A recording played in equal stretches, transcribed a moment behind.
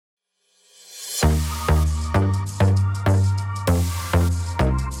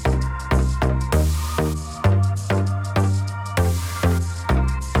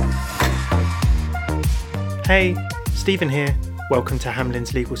Hey, Stephen here. Welcome to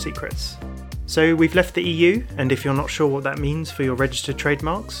Hamlin's Legal Secrets. So we've left the EU, and if you're not sure what that means for your registered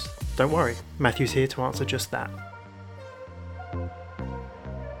trademarks, don't worry, Matthew's here to answer just that.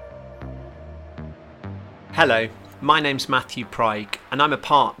 Hello, my name's Matthew Pryke and I'm a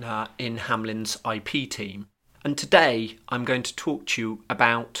partner in Hamlin's IP team. And today I'm going to talk to you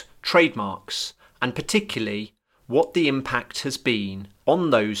about trademarks and particularly what the impact has been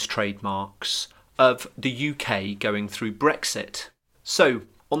on those trademarks of the UK going through Brexit. So,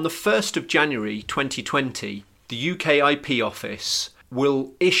 on the 1st of January 2020, the UK IP Office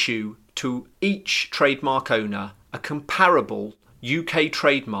will issue to each trademark owner a comparable UK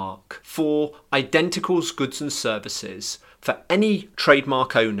trademark for identical goods and services for any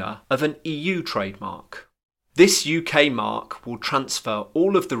trademark owner of an EU trademark. This UK mark will transfer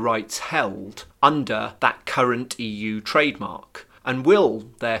all of the rights held under that current EU trademark and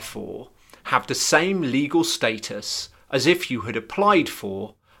will, therefore, have the same legal status as if you had applied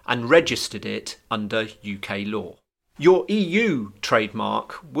for and registered it under UK law. Your EU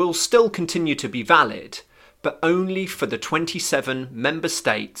trademark will still continue to be valid, but only for the 27 member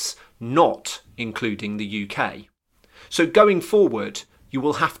states, not including the UK. So going forward, you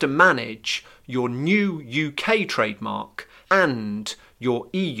will have to manage your new UK trademark and your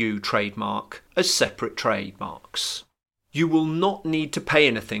EU trademark as separate trademarks. You will not need to pay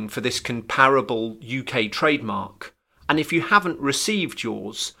anything for this comparable UK trademark, and if you haven't received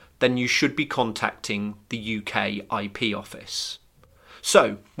yours, then you should be contacting the UK IP Office.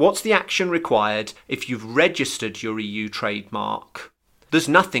 So, what's the action required if you've registered your EU trademark? There's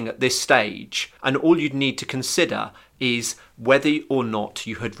nothing at this stage, and all you'd need to consider is whether or not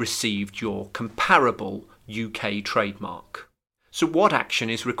you had received your comparable UK trademark. So what action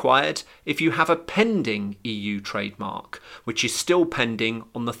is required if you have a pending EU trademark, which is still pending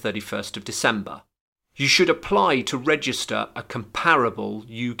on the 31st of December? You should apply to register a comparable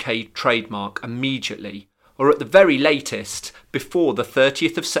UK trademark immediately, or at the very latest before the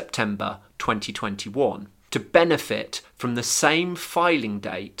 30th of September 2021, to benefit from the same filing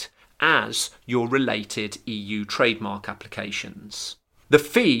date as your related EU trademark applications. The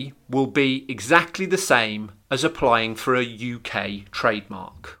fee will be exactly the same as applying for a UK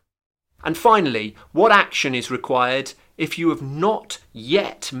trademark. And finally, what action is required if you have not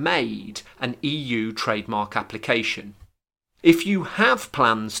yet made an EU trademark application? If you have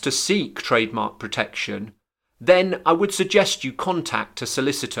plans to seek trademark protection, then I would suggest you contact a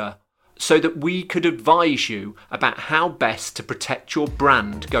solicitor so that we could advise you about how best to protect your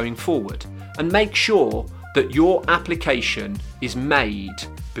brand going forward and make sure that your application is made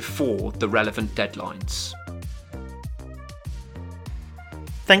before the relevant deadlines.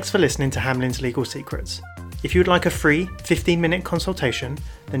 Thanks for listening to Hamlin's Legal Secrets. If you would like a free 15-minute consultation,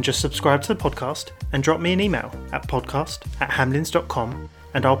 then just subscribe to the podcast and drop me an email at podcast@hamlins.com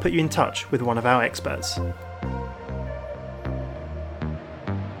and I'll put you in touch with one of our experts.